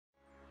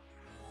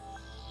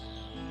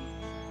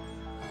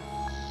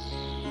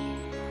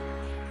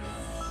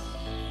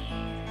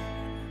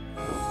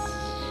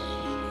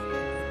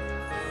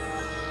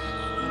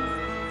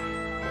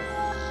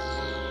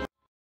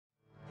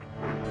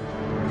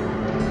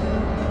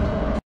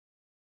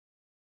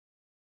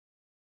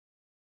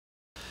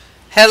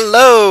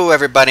Hello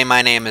everybody,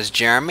 my name is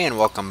Jeremy and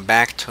welcome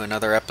back to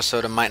another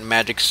episode of Might and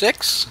Magic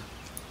 6.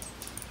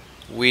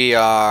 We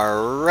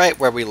are right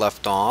where we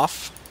left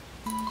off,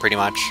 pretty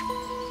much.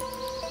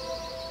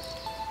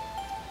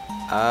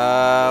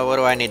 What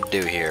do I need to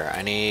do here?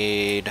 I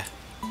need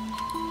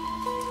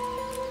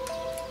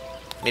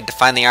to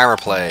find the armor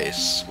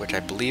place, which I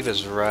believe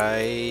is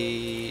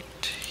right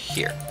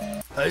here.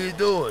 How you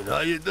doing? How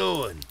you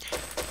doing?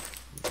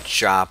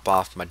 Chop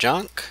off my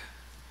junk.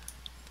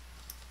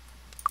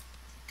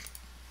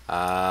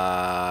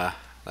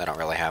 They don't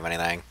really have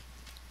anything.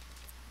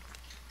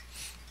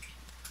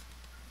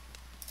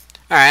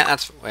 Alright,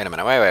 that's... Wait a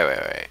minute,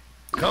 wait.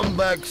 Come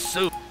back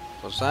soon.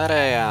 Was that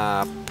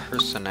a,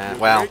 person at...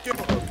 Well,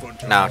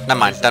 no, never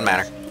mind, doesn't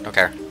matter. Don't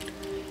care.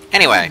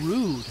 Anyway.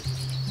 Rude.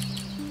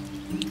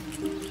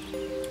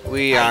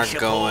 We are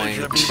going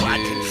to...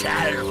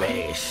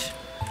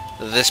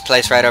 this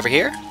place right over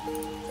here.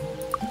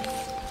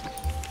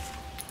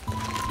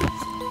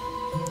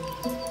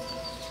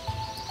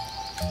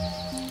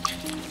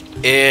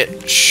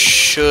 It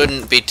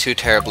shouldn't be too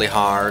terribly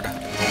hard.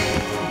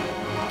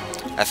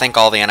 I think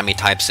all the enemy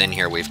types in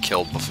here we've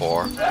killed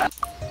before.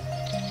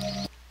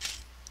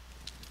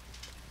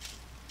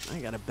 I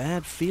got a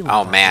bad feeling.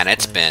 Oh man,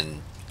 it's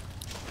been...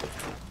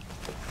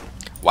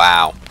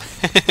 Wow.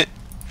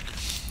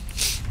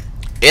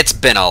 It's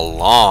been a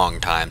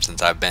long time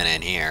since I've been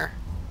in here.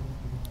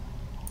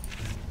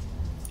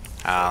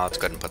 Let's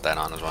go ahead and put that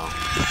on as well.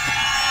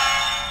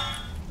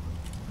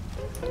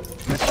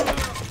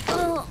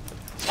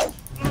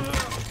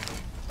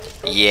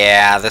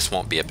 Yeah, this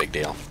won't be a big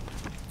deal.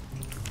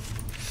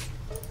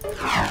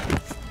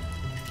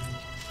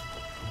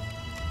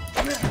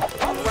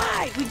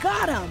 Alright, we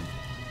got him!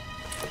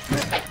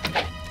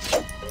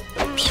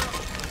 Oops.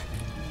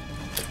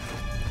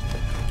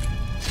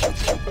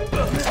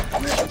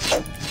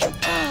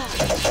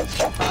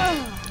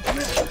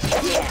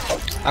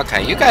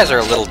 Okay, you guys are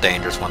a little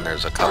dangerous when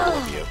there's a couple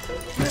of you.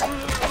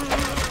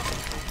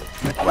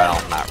 Well,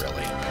 not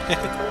really.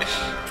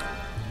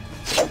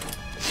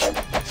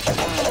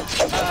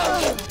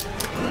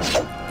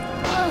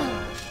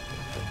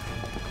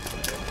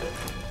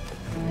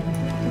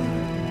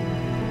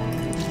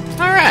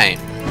 Alright.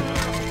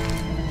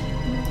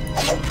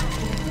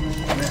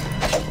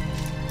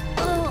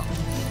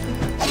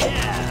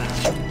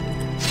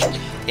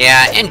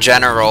 Yeah, in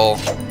general,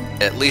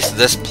 at least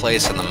this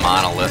place in the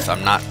Monolith,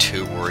 I'm not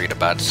too worried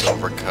about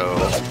Silver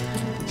Cove.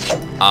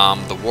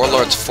 The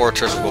Warlord's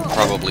Fortress will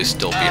probably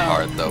still be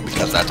hard, though,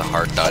 because that's a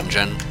hard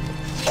dungeon.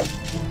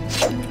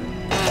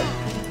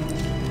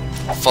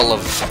 Full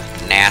of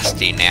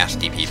nasty,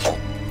 nasty people.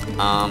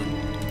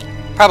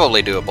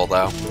 Probably doable,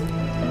 though.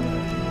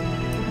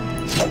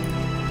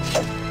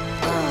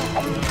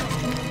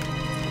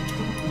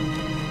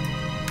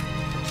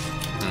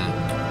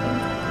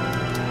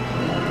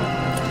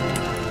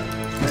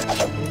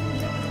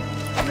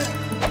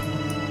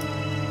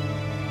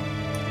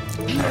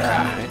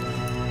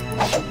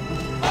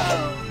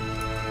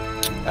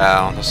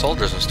 Oh, the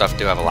soldiers and stuff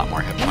do have a lot more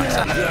hit points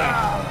than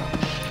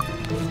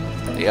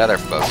the other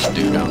folks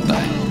do, don't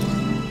they?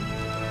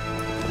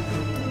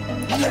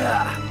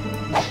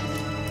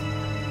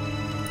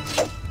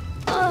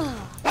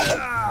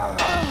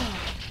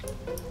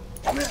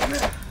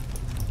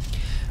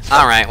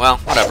 Alright, well,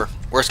 whatever.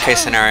 Worst case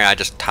scenario, I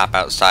just top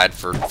outside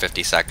for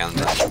 50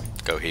 seconds and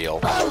go heal.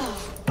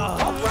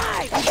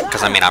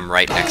 Because, I mean, I'm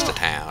right next to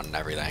town and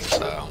everything,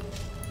 so...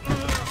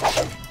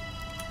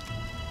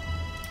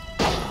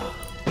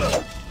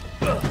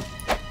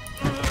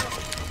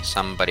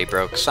 Somebody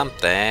broke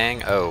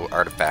something. Oh,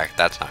 artifact.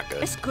 That's not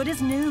good. As good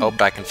as new. Oh,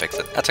 but I can fix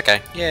it. That's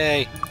okay.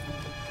 Yay.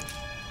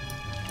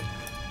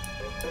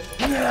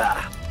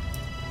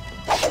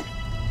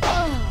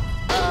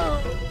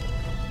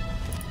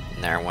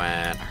 And there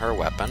went her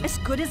weapon. As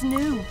good as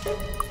new.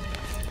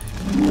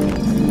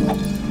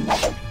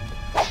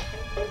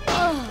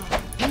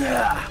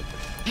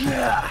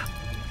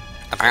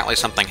 Apparently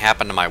something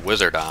happened to my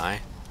wizard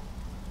eye.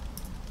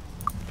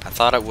 I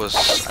thought it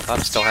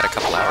still had a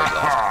couple hours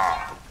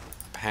left.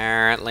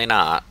 Apparently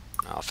not.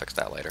 I'll fix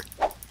that later.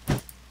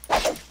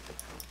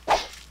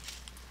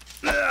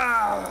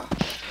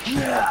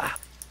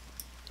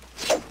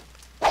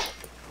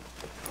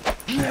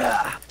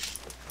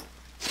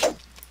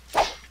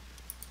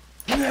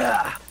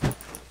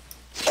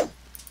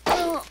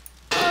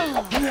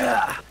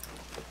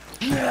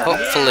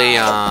 Hopefully,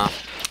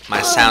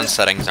 my sound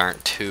settings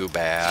aren't too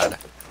bad.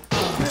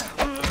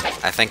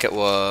 I think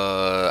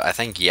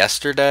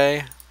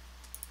yesterday,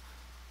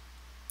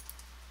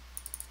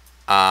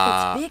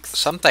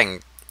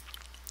 something,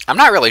 I'm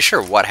not really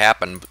sure what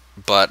happened,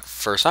 but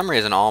for some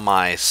reason all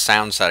my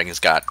sound settings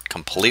got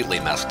completely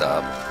messed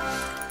up.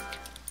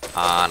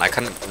 And I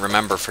couldn't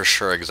remember for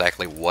sure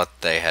exactly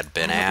what they had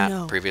been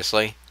at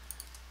previously.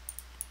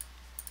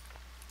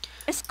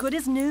 As good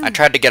as new. I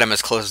tried to get them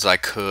as close as I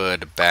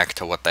could back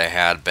to what they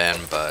had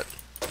been, but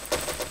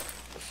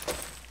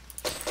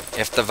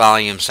if the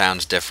volume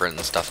sounds different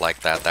and stuff like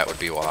that, that would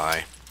be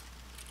why.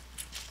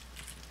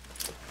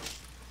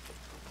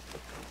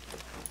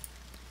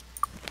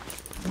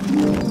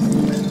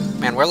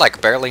 Man, we're like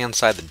barely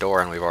inside the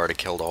door and we've already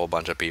killed a whole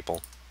bunch of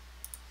people.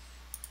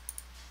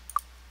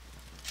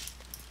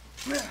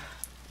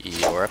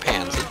 You're a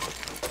pansy.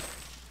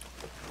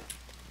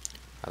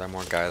 Are there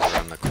more guys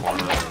around the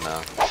corner and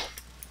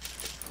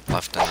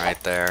left and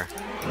right there?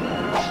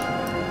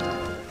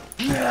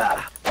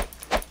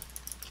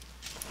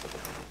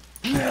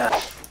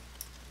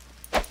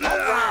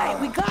 Alright,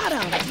 we got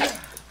him.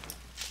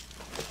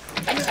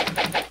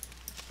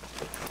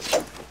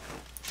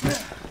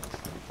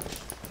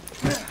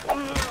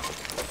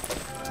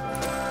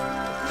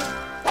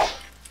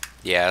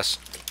 Yes.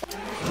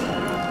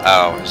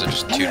 Oh, is it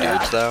just two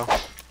dudes though?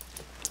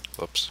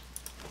 Whoops.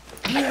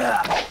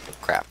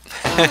 Crap.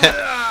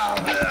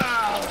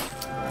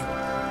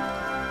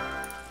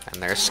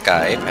 And there's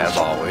Skype, as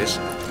always.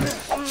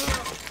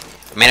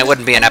 I mean, it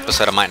wouldn't be an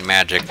episode of Might and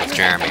Magic with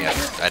Jeremy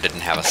if I didn't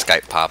have a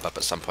Skype pop up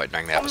at some point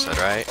during the episode,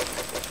 right?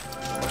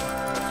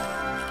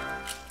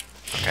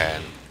 Okay.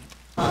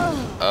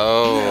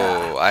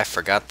 Oh, I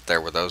forgot that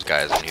there were those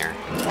guys in here.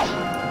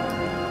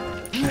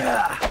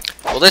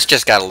 Well, this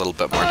just got a little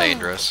bit more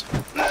dangerous.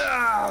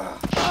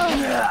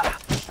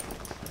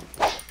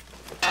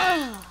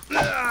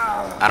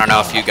 I don't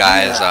know if you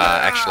guys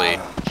actually...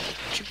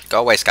 Go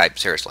away, Skype,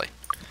 seriously.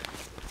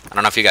 I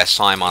don't know if you guys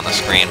saw him on the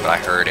screen, but I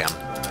heard him.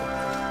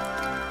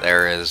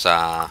 There is,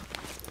 okay.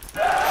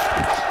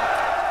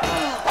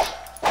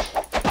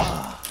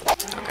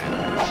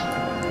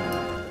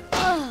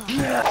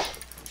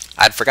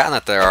 I'd forgotten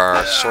that there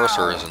are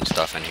sorcerers and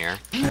stuff in here.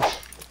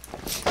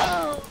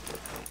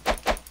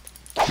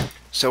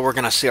 So we're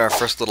gonna see our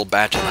first little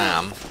batch of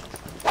them.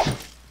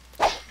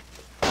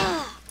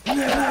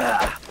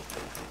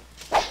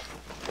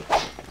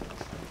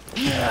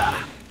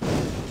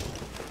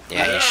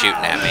 Yeah, he's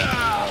shooting at me.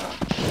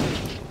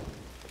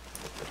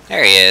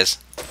 There he is.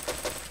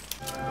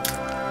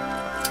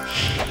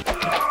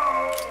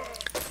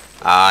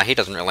 He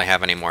doesn't really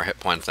have any more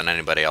hit points than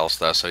anybody else,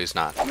 though, so he's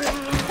not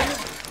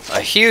a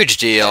huge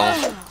deal.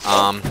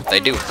 They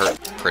do hurt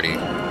pretty...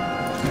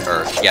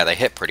 Or, yeah, they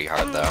hit pretty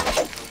hard, though.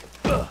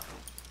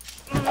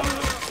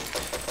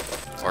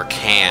 Or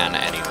can,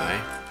 anyway.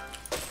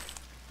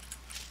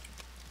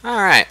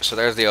 Alright, so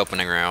there's the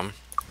opening room.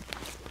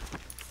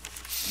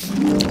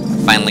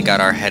 Finally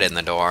got our head in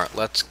the door.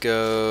 Let's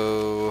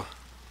go...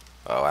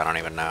 Oh, I don't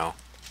even know.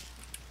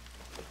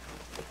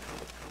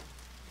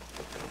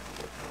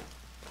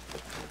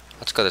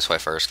 Let's go this way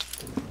first.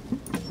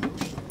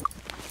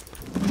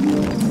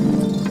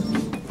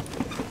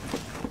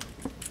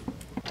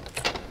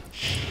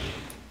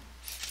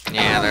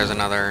 Yeah, there's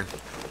another...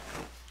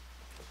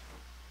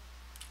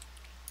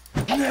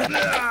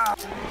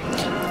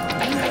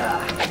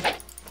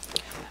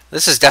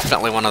 This is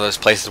definitely one of those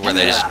places where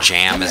they just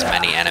jam as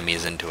many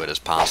enemies into it as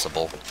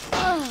possible.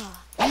 Oh,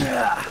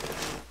 I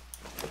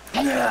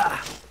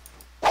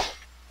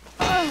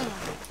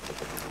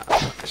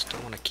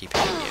still want to keep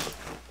hitting you.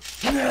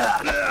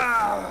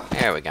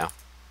 There we go.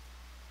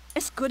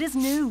 As good as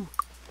new.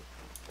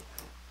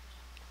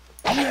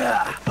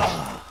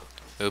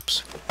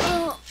 Oops.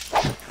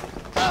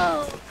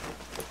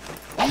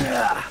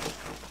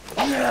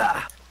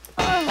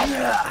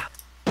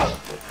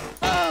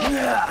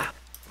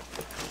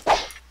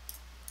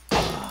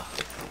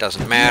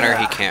 Doesn't matter,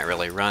 he can't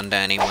really run to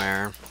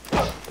anywhere.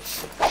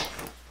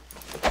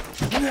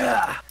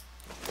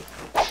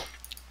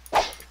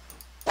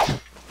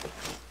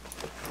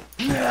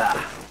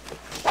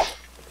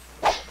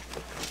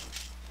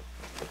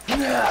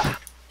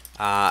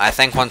 I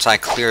think once I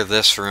clear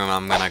this room,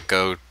 I'm gonna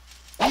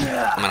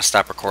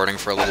stop recording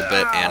for a little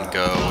bit and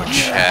go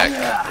check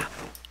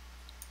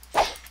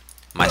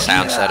my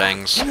sound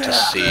settings to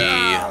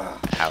see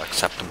how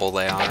acceptable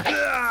they are.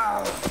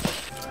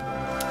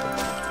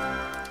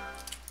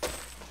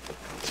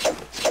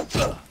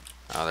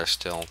 Oh, they're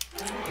still...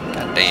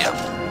 Goddamn.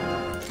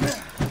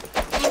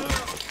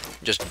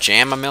 Just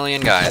jam a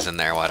million guys in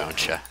there, why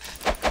don't you?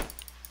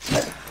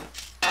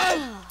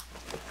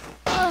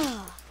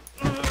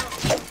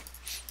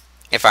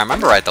 If I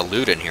remember right, the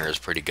loot in here is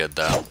pretty good,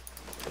 though.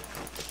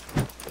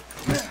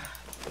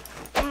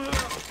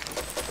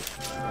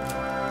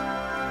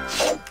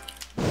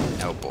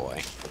 Oh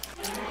boy.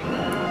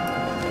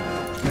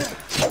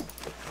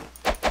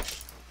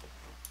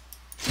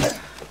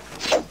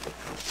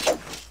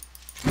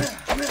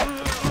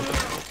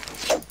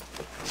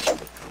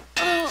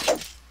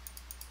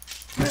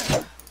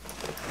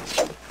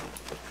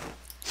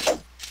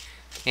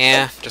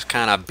 Yeah, just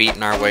kind of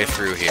beating our way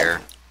through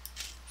here.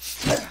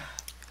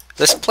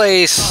 This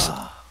place,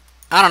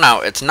 I don't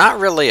know, it's not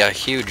really a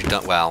huge,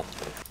 well,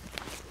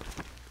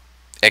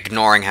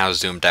 ignoring how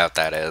zoomed out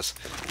that is.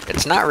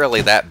 It's not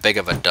really that big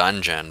of a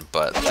dungeon,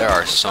 but there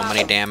are so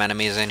many damn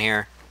enemies in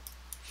here.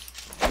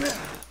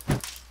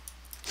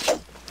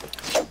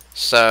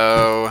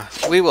 So,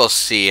 we will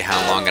see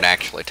how long it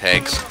actually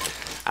takes.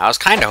 I was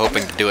kind of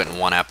hoping to do it in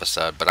one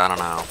episode, but I don't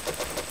know.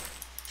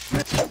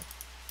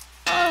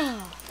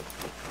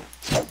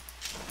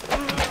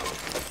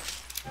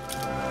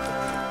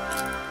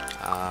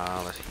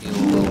 Let's heal a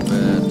little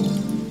bit.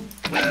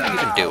 What are you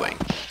even doing?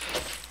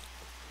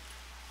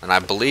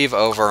 And I believe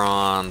over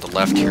on the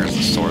left here is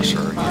the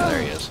sorcerer. Yeah,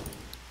 there he is.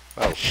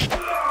 Whoa.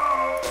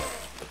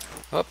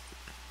 Oh,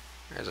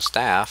 there's a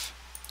staff.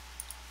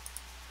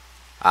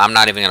 I'm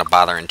not even going to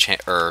bother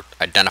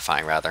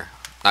identifying, rather.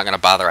 Not going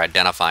to bother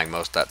identifying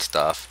most of that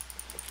stuff.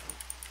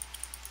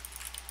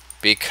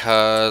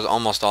 Because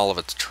almost all of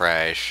it's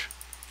trash.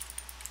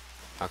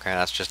 Okay,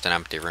 that's just an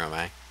empty room,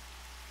 eh?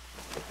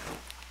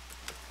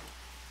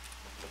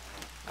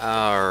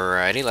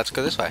 Alrighty, let's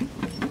go this way.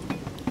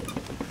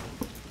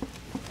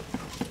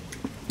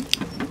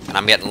 And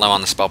I'm getting low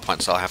on the spell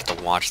points, so I'll have to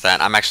watch that.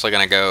 I'm actually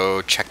going to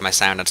go check my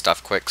sound and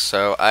stuff quick,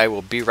 so I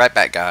will be right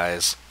back,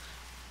 guys.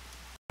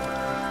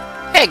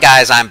 Hey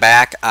guys, I'm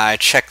back. I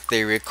checked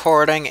the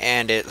recording,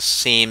 and it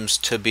seems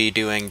to be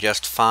doing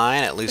just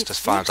fine, at least as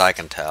far as I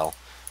can tell.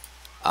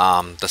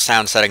 The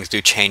sound settings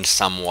do change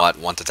somewhat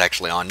once it's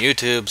actually on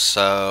YouTube,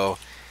 so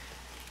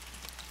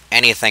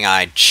anything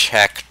I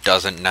check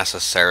doesn't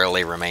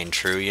necessarily remain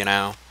true, you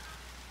know?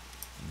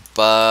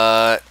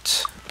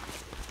 But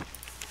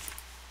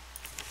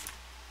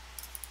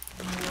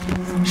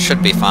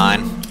should be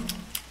fine.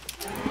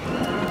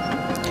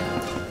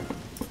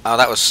 Oh,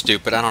 that was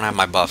stupid. I don't have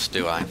my buffs,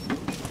 do I?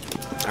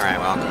 Alright,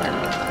 well, come here.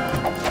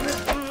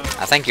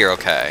 I think you're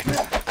okay.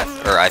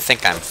 I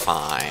think I'm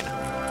fine.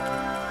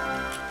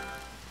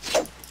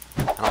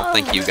 I don't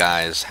think you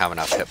guys have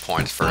enough hit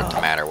points for it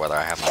to matter whether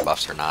I have my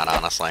buffs or not,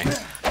 honestly.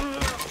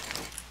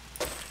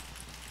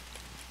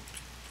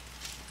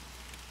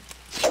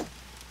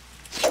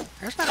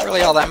 There's not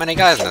really all that many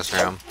guys in this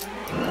room.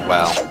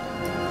 Well,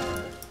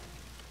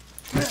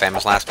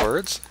 famous last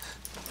words?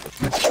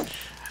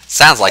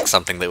 Sounds like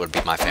something that would be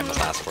my famous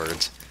last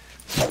words.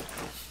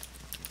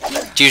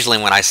 It's usually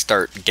when I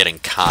start getting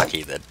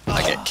cocky that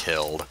I get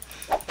killed.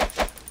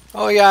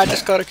 Oh yeah, I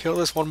just gotta kill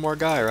this one more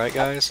guy, right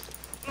guys?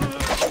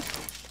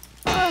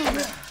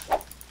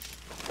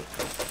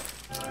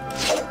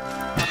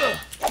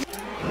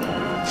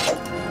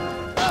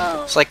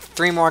 It's like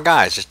 3 more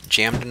guys just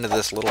jammed into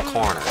this little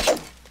corner.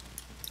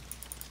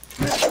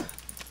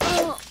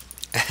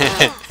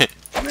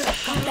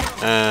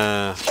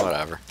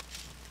 Whatever.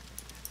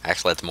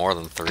 Actually, it's more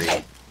than 3.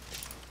 I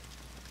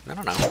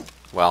don't know.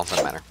 Well,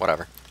 doesn't matter.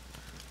 Whatever.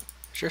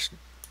 Is your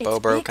bow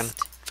broken?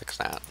 Fix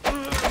that.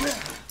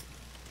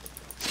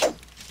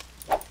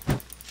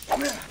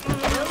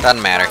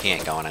 Doesn't matter. He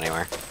ain't going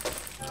anywhere.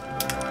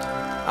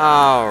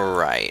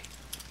 Alright.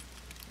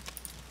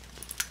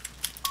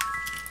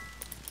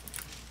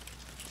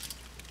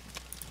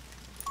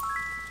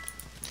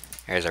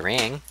 Here's a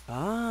ring.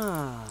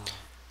 Ah.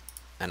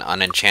 An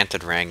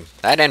unenchanted ring.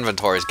 That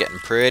inventory's getting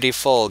pretty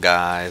full,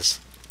 guys.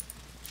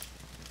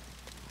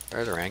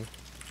 There's a ring.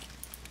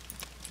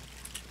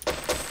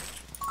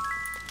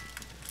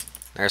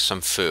 There's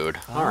some food.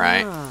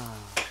 Alright.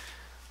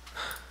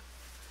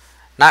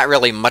 Not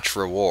really much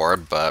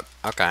reward, but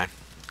okay.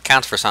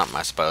 Counts for something,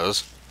 I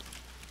suppose.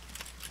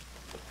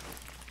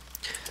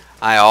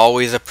 I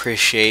always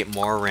appreciate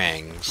more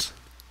rings.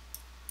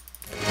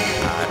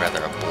 I'd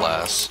rather a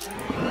bless.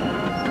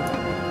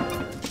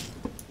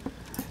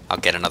 I'll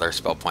get another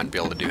spell point to be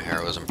able to do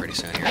heroism pretty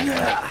soon here.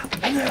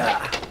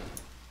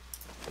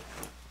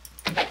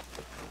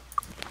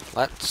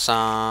 Let's,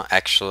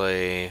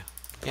 actually...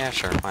 Yeah,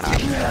 sure, why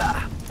not?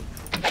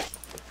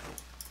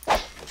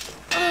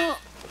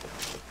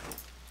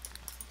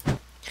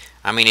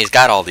 I mean, he's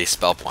got all these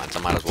spell points, I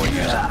might as well use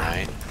them,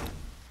 right?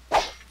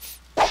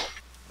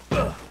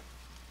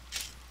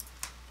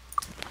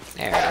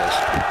 There it is.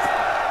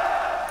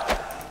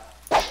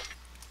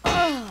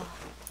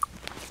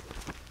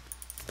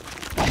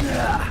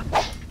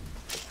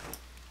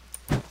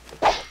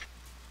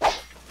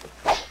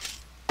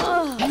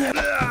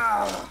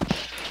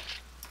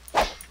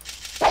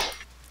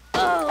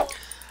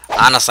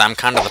 Honestly, I'm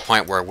kind of the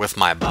point where with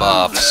my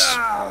buffs,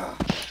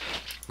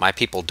 my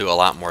people do a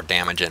lot more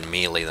damage in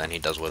melee than he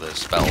does with his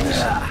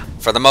spells.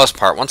 For the most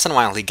part, once in a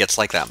while he gets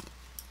like that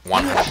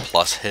 100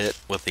 plus hit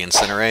with the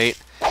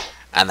Incinerate,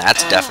 and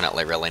that's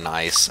definitely really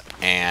nice.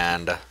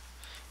 And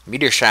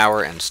Meteor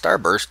Shower and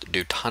Starburst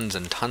do tons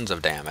and tons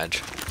of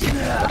damage.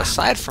 But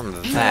aside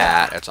from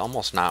that, it's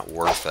almost not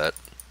worth it.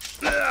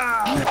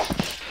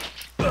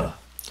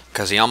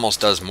 Because he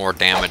almost does more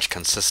damage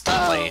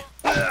consistently.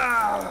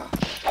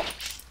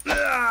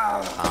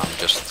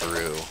 Just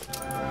through.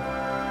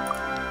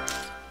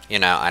 You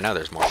know, I know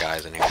there's more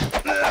guys in here.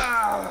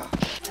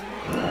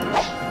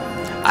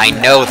 I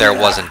know there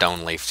wasn't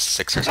only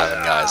 6 or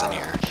 7 guys in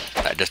here.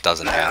 That just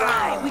doesn't happen.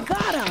 Right, we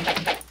got him.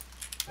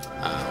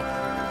 Oh.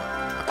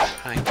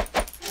 Okay,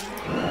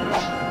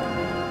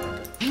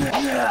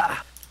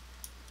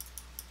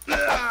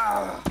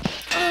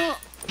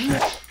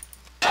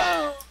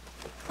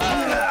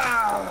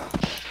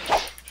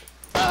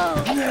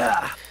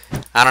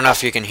 I don't know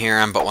if you can hear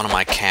him, but one of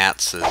my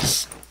cats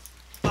is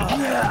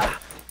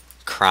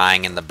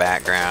crying in the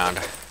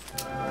background.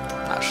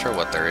 Not sure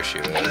what their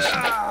issue is.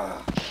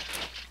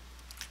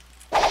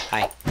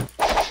 Hi.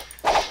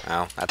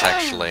 Oh, that's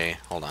actually...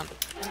 Hold on.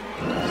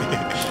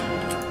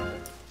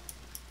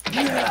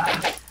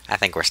 I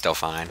think we're still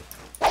fine.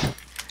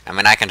 I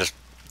mean, I can just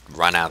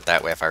run out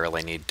that way if I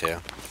really need to.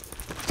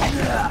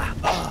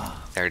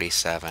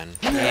 37.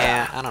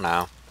 Yeah, I don't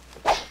know.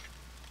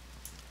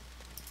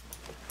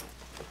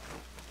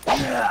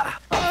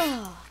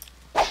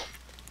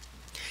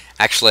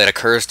 Actually, it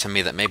occurs to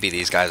me that maybe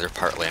these guys are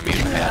partly immune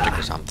to magic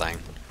or something.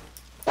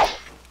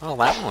 Well,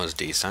 that one was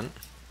decent.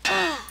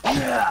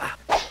 I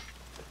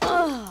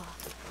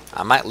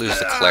might lose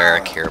the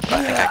cleric here, but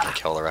I think I can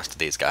kill the rest of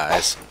these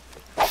guys.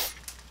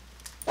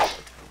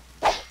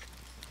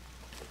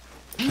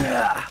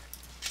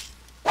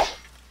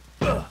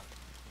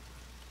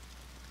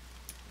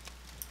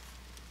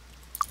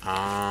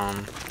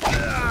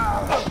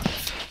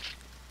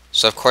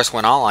 So of course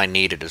when all I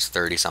needed is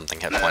 30-something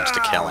hit points to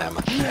kill him,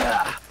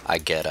 I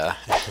get a...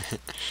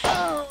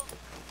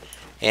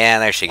 Yeah,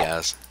 there she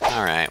goes.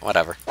 Alright,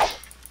 whatever.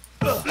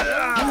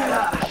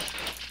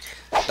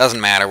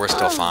 Doesn't matter, we're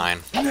still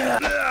fine. Do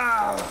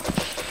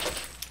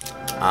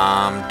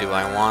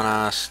I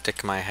wanna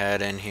stick my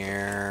head in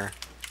here?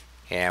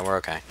 Yeah, we're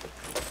okay.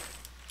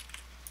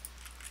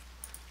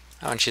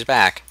 Oh, and she's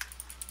back.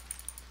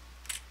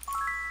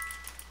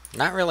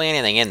 Not really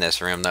anything in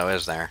this room, though,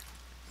 is there?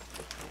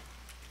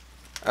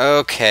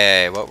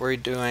 Okay, what were we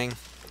doing?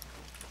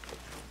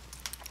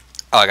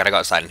 Oh, I gotta go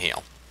outside and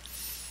heal.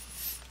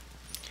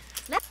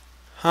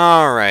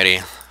 Alrighty.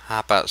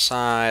 Hop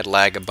outside,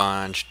 lag a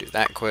bunch, do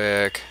that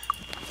quick.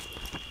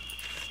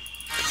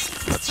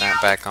 Put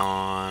that back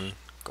on.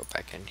 Go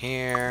back in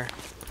here.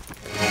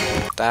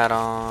 Put that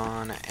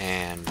on,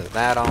 and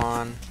that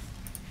on.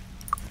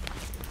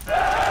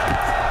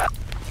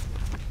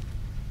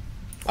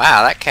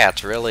 Wow, that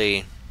cat's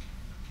really...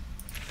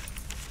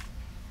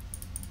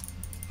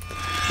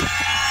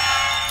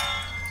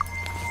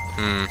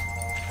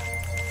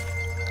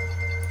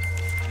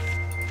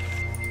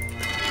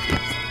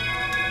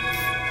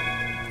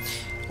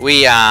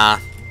 We,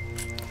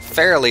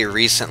 fairly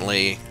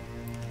recently...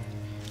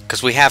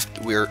 Because we had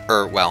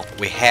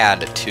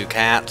 2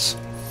 cats.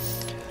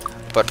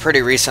 But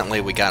pretty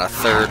recently we got a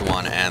 3rd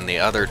one, and the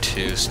other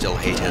 2 still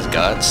hate his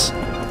guts.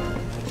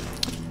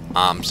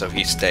 So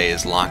he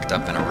stays locked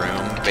up in a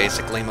room,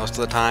 basically, most of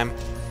the time.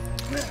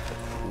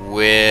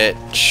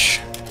 Which...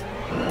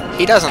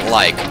 he doesn't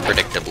like,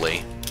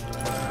 predictably.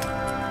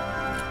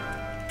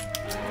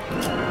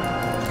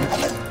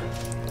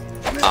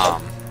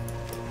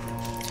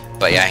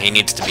 But yeah, he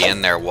needs to be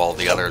in there while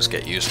the others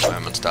get used to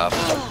him and stuff.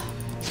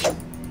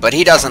 But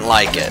he doesn't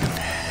like it.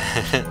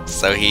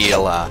 So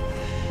he'll,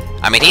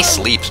 I mean, he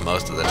sleeps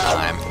most of the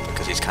time,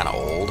 because he's kind of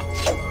old.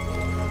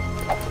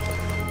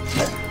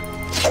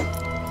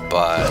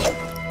 But,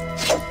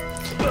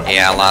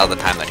 yeah, a lot of the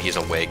time that he's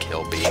awake,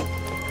 he'll be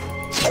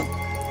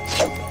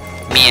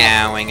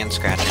meowing and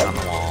scratching on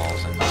the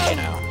walls, and, you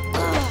know.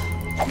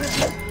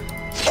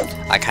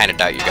 I kind of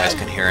doubt you guys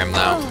can hear him,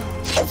 though.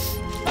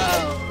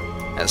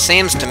 It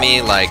seems to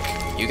me like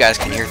you guys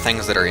can hear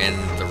things that are in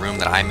the room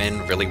that I'm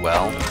in really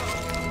well.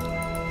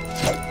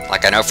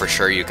 Like, I know for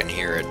sure you can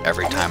hear it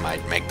every time I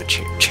make the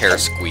chair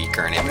squeak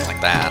or anything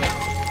like that.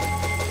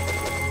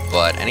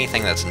 But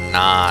anything that's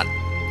not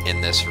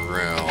in this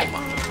room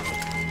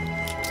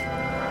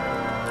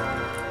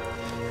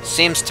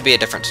seems to be a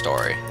different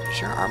story.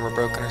 Is your armor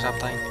broken or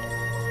something?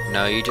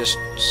 No, you just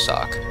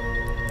suck.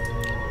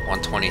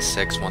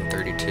 126,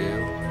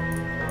 132.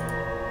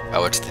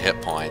 Oh, it's the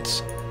hit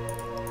points.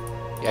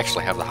 You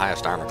actually have the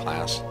highest armor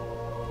class.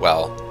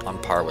 Well, on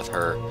par with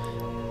her.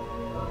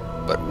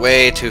 But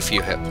way too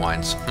few hit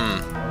points.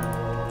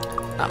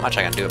 Not much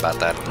I can do about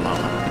that at the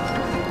moment.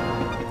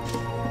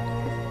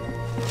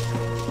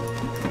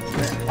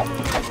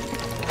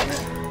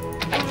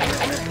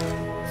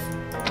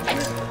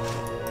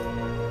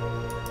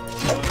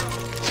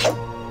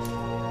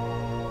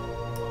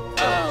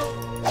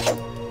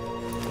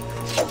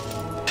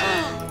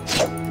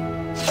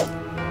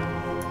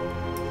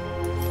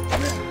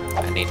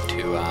 I need to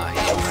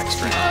heal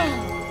next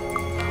round.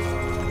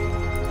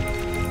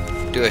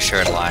 Do a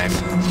shared life.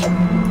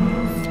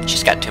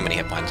 She's got too many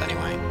hit points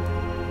anyway.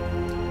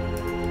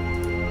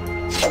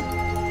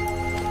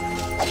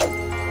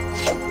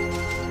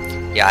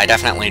 Yeah, I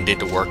definitely need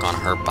to work on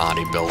her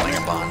bodybuilding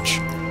a bunch.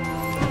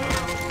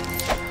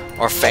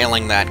 Or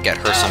failing that, get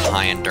her some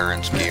high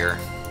endurance gear.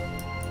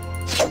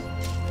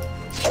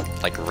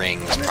 Like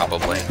rings,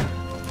 probably.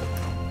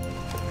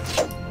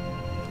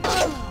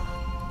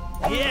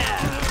 Yeah.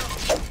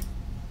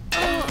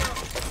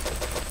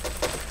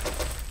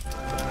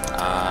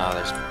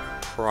 There's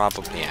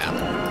probably... yeah.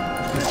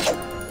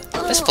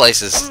 This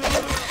place is...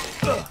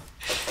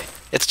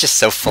 it's just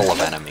so full of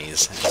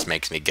enemies. It just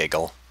makes me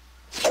giggle.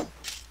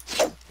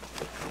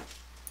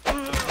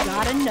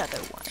 Got another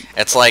one.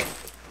 It's like...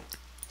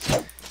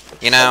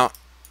 you know...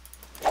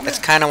 it's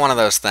kind of one of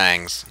those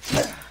things.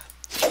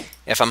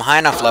 If I'm high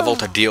enough level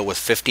to deal with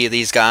 50 of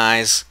these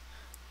guys,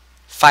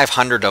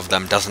 500 of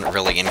them doesn't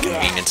really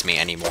inconvenience me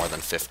any more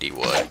than 50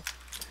 would.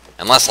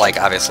 Unless, like,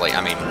 obviously,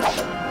 I mean...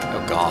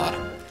 oh god.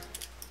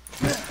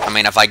 I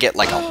mean, if I get,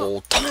 like, a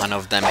whole ton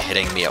of them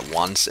hitting me at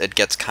once, it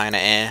gets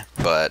kinda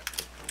but...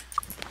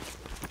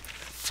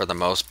 for the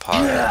most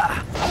part.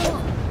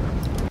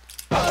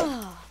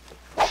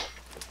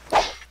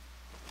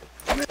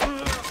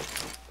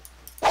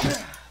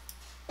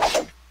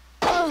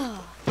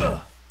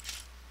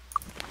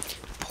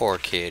 Poor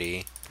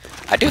kitty.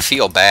 I do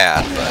feel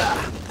bad,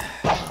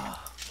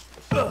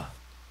 but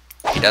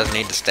he does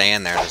need to stay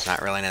in there. There's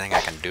not really anything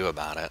I can do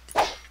about it.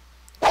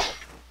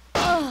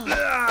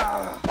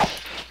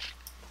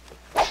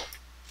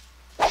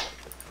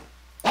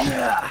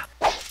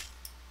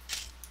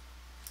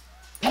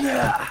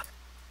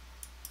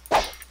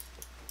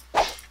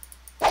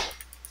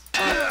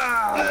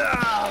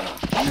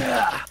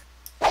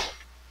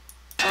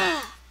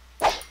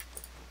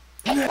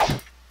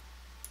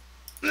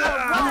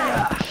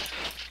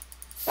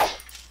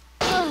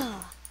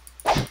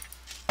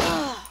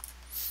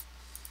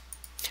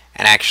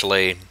 And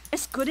actually,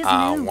 As good as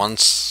new.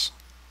 once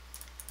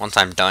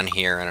I'm done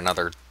here in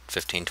another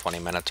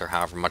 15-20 minutes or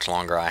however much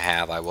longer I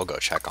have, I will go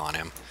check on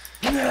him.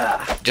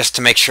 Just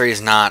to make sure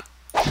he's not,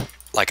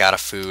 like, out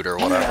of food or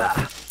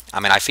whatever. I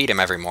mean, I feed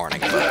him every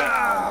morning,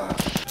 but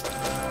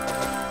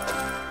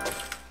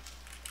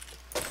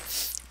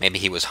maybe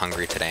he was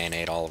hungry today and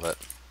ate all of it.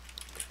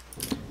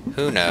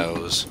 Who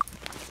knows?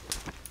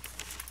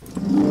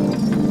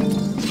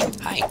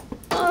 Hi.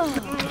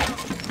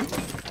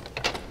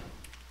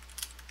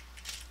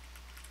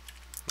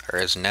 There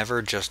is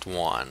never just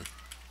one.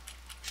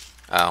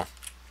 Oh.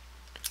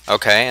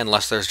 Okay,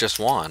 unless there's just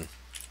one.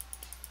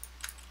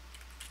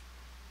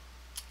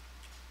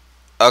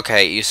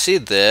 Okay, you see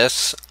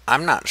this?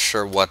 I'm not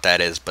sure what that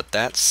is, but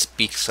that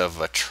speaks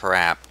of a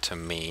trap to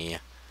me.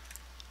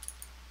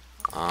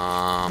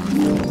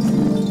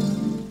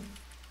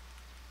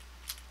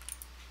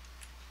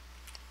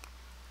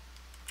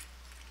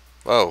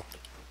 Whoa.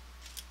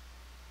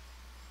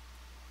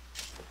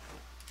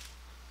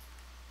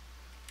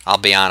 I'll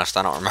be honest,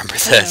 I don't remember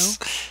this.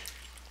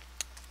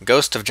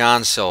 Ghost of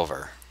John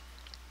Silver.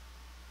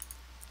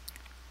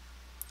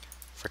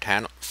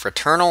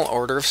 Fraternal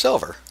Order of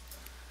Silver.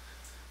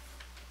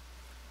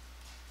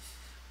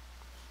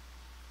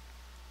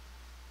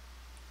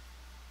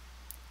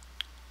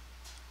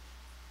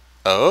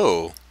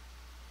 Oh.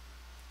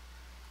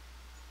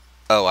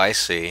 Oh, I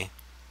see.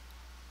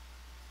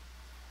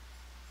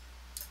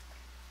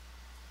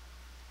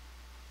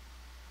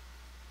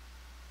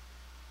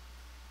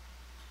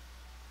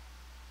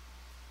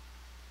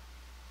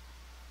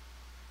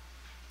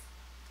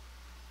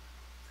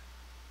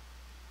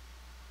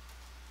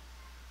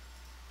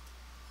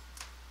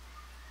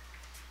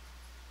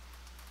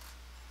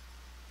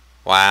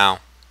 Wow.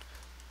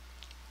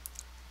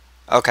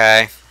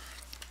 Okay.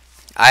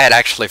 I had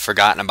actually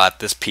forgotten about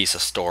this piece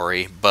of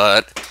story,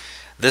 but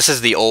this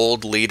is the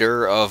old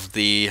leader of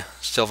the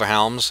Silver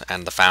Helms,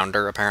 and the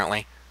founder,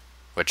 apparently.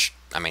 Which,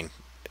 I mean,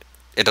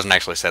 it doesn't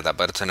actually say that,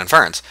 but it's an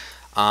inference.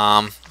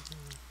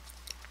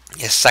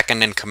 His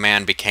second in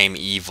command became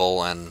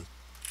evil, and,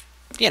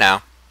 you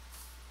know.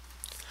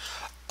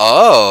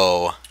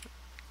 Oh!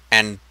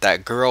 And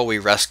that girl we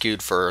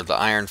rescued for the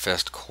Iron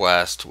Fist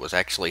quest was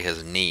actually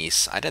his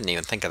niece. I didn't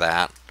even think of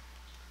that.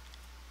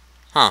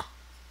 Huh.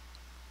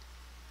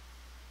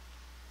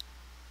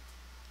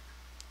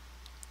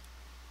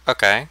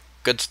 Okay.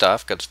 Good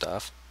stuff, good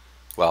stuff.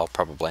 Well,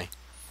 probably.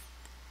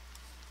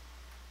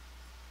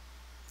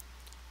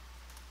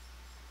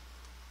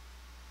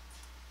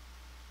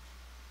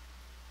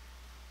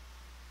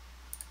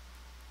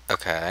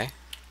 Okay.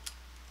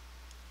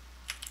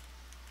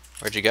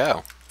 Where'd you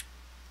go?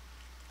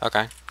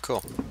 Okay,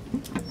 cool.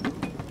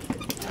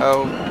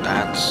 Oh,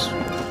 that's...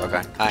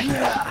 okay,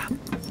 hi.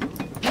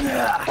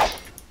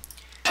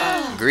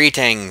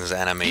 Greetings,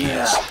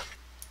 enemies.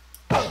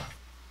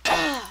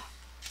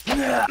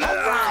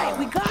 Alright,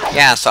 we got it.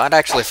 Yeah, so I'd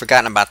actually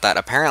forgotten about that.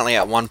 Apparently,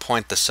 at one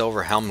point, the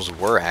Silver Helms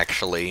were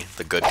actually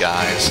the good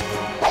guys.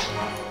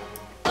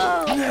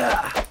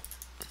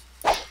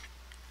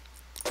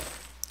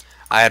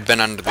 I had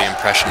been under the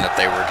impression that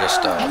they were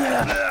just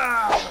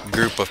a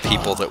group of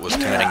people that was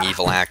committing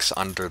evil acts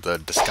under the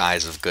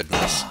disguise of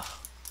goodness.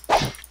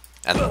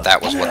 And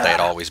that was what they had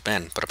always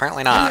been, but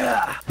apparently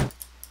not.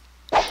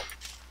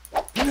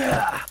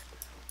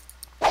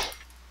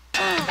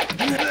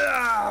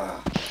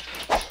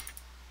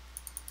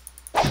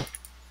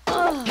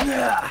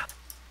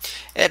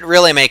 It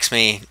really makes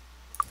me,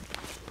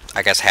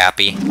 I guess,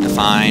 happy to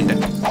find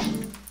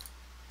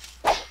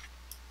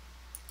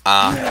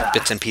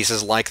bits and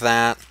pieces like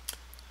that.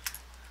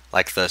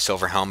 Like the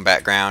Silver Helm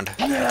background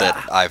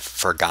that I've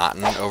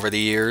forgotten over the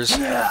years.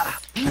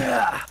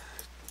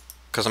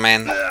 Because,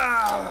 man,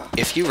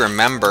 if you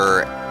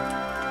remember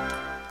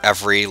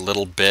every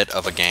little bit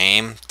of a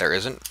game, there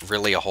isn't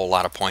really a whole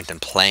lot of point in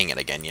playing it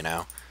again, you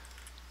know?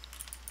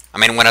 I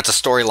mean, when it's a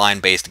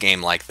storyline-based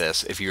game like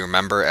this, if you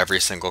remember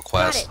every single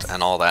quest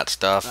and all that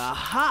stuff,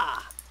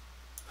 Aha!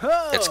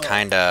 Ho! it's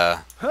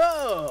kinda...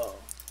 Ho!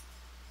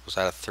 Was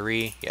that a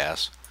 3?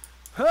 Yes.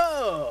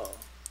 Ho!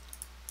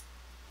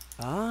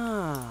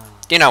 Ah.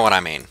 You know what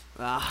I mean.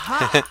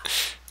 Aha!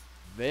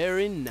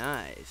 Very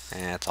nice.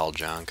 It's all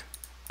junk.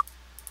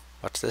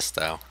 What's this,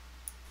 though?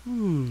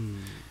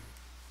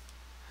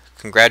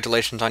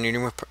 Congratulations on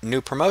your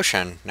new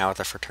promotion. Now with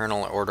the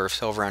Fraternal Order of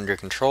Silver under your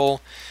control,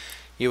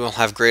 you will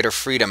have greater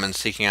freedom in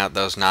seeking out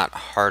those not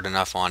hard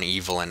enough on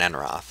evil in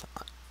Enroth.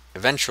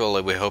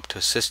 Eventually, we hope to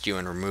assist you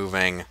in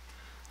removing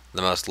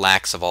the most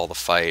lax of all the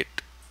fight,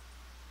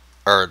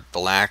 the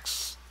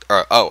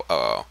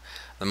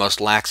most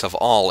lax of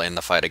all in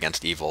the fight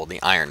against evil,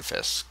 the Iron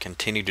Fists.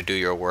 Continue to do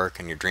your work,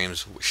 and your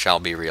dreams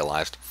shall be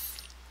realized.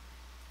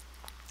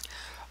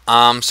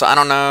 So I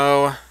don't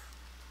know.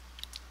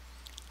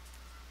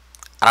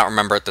 I don't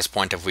remember at this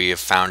point if we have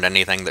found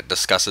anything that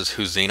discusses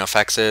who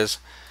Xenofex is,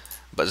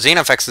 but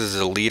Xenofex is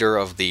the leader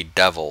of the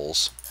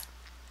Devils,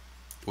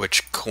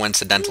 which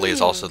coincidentally is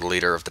also the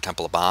leader of the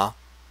Temple of Ba.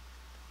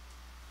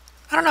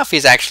 I don't know if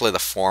he's actually the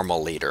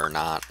formal leader or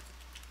not,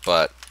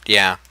 but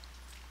yeah.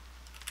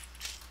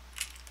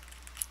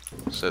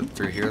 Is it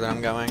through here that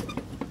I'm going?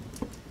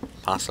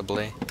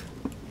 Possibly.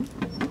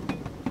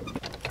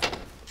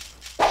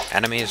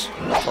 Enemies?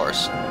 Of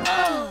course.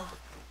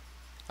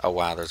 Oh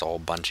wow, there's a whole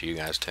bunch of you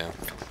guys too.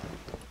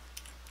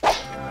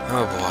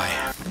 Oh boy.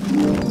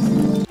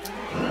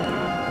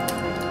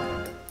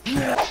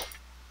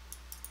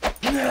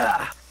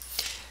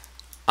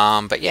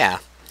 But yeah.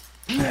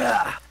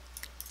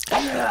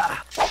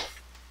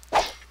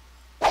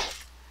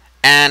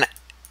 And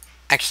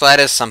actually that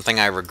is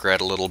something I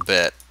regret a little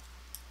bit.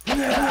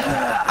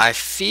 I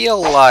feel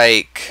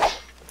like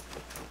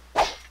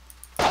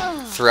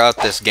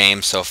throughout this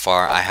game so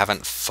far, I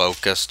haven't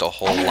focused a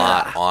whole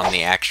lot on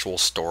the actual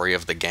story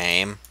of the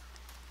game,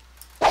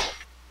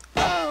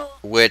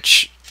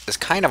 which is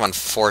kind of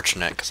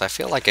unfortunate, because I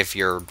feel like if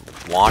you're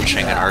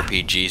watching an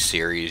RPG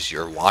series,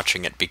 you're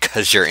watching it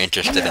because you're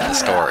interested in the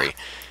story,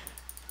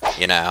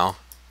 you know?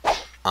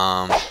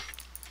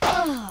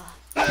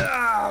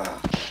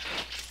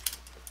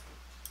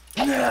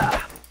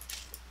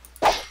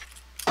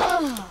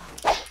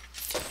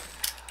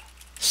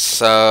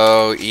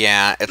 So,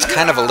 yeah, it's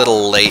kind of a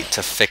little late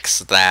to fix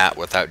that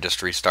without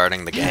just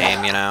restarting the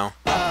game, you know?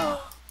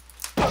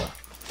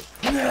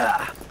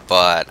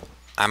 But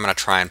I'm going to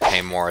try and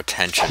pay more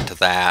attention to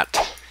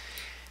that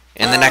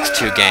in the next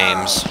two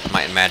games,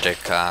 Might and Magic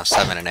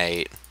 7 and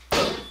 8.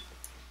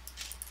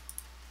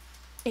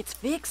 It's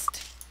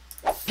fixed.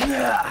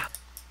 Of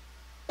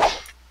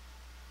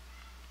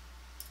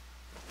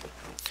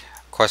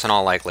course, in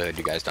all likelihood,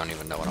 you guys don't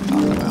even know what I'm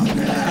talking about.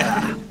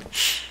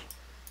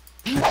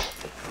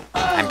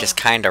 I'm just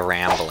kind of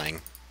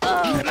rambling.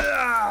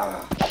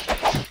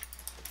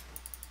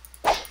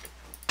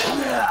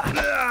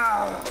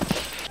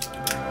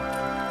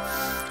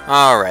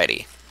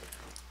 Alrighty.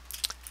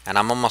 And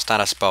I'm almost out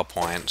of spell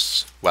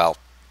points. Well,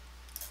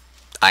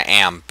 I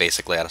am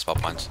basically out of spell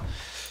points.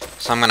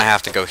 So I'm going to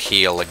have to go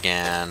heal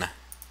again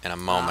in a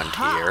moment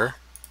here.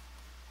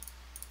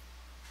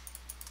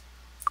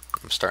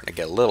 I'm starting to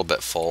get a little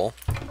bit full.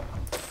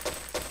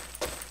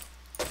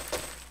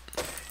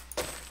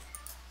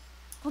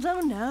 I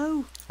don't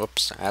know.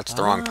 Whoops, that's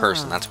the wrong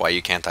person. That's why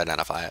you can't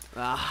identify it.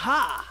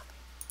 Aha!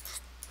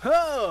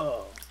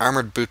 Ho!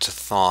 Armored Boots of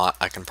Thought.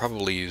 I can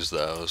probably use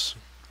those.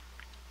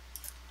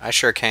 I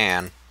sure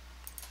can.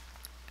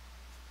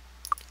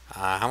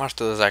 How much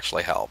does this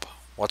actually help?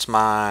 What's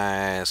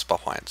my spell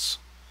points?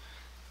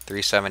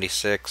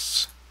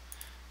 376.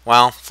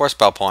 Well, 4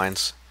 spell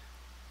points.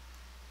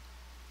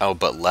 Oh,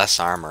 but less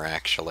armor,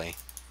 actually.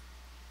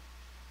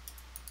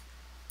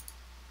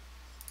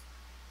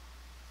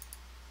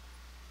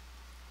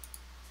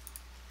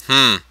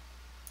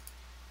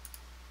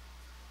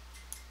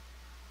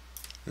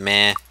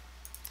 Meh.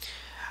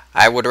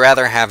 I would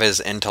rather have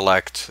his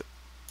intellect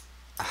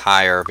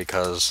higher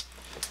because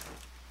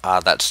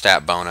that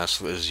stat bonus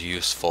was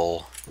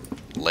useful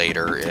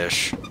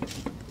later-ish.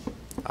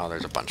 Oh,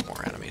 there's a bunch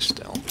more enemies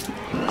still.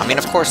 I mean,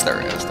 of course there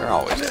is. There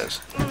always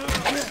is.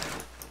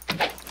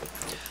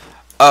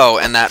 Oh,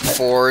 and that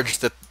forge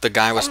that the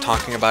guy was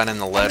talking about in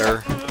the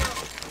letter.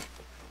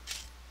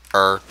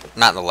 Or,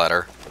 not in the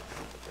letter.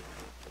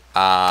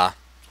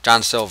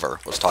 John Silver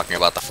was talking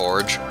about the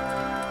forge.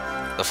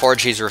 The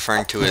forge he's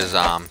referring to is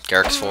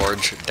Garrick's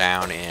Forge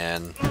down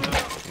in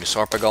New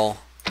Sorpagal.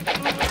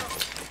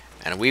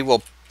 And we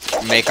will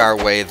make our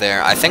way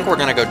there. I think we're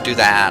going to go do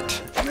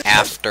that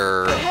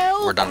after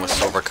we're done with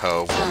Silver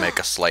Cove. We'll make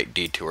a slight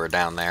detour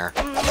down there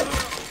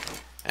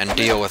and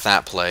deal with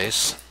that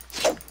place.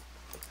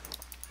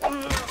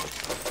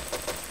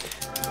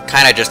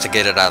 Kind of just to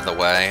get it out of the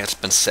way. It's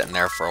been sitting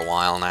there for a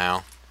while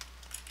now.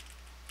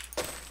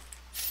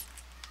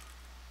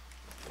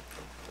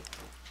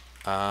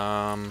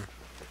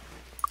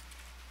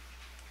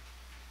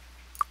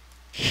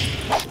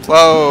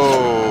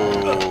 Whoa!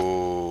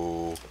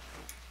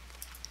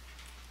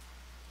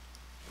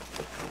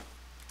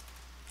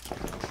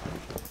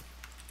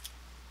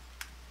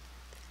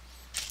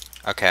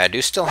 Okay, I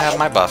do still have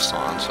my buffs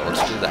on, so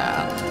let's do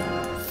that.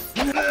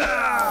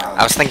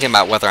 I was thinking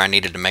about whether I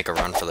needed to make a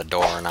run for the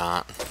door or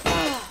not.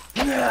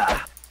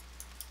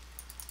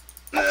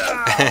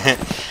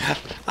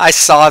 I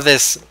saw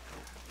this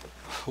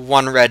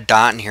one red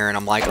dot in here and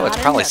I'm like, oh, it's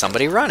probably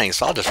somebody running,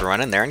 so I'll just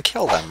run in there and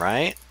kill them,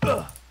 right?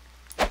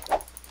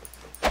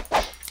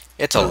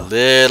 It's a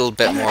little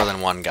bit more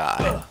than one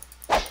guy.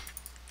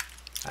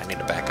 I need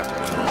to back up a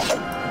little.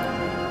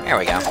 There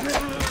we go.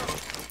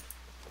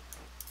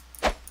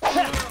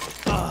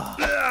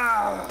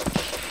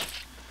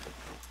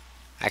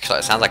 Actually,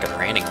 it sounds like it's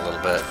raining a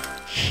little bit.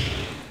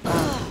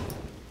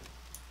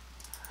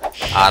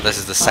 This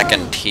is the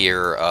second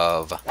tier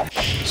of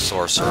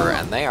sorcerer,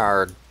 and they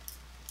are...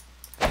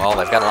 Well,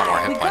 they've got a lot more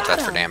hit points,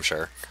 that's for damn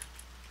sure.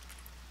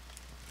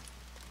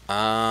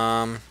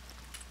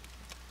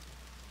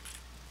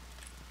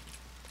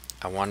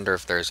 I wonder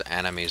if there's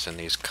enemies in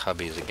these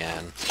cubbies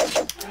again.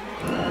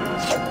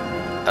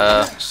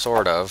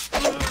 Sort of.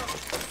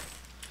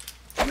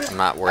 I'm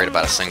not worried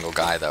about a single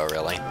guy, though,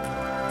 really.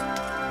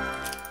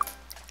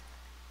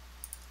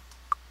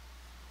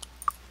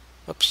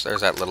 Oops,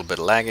 there's that little bit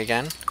of lag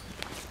again.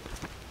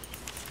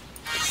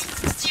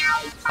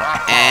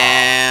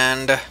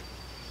 And...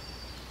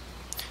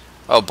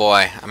 oh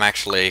boy, I'm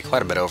actually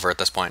quite a bit over at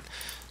this point.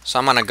 So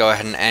I'm going to go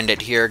ahead and end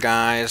it here,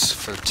 guys,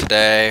 for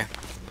today.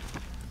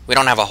 We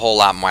don't have a whole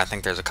lot more. I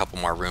think there's a couple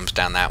more rooms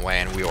down that way,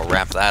 and we will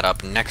wrap that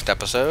up next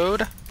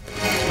episode.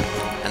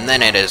 And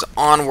then it is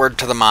onward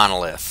to the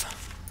monolith.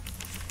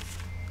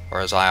 Or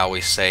as I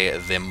always say,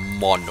 the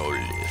monolith.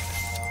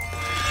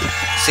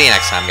 See you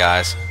next time,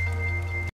 guys.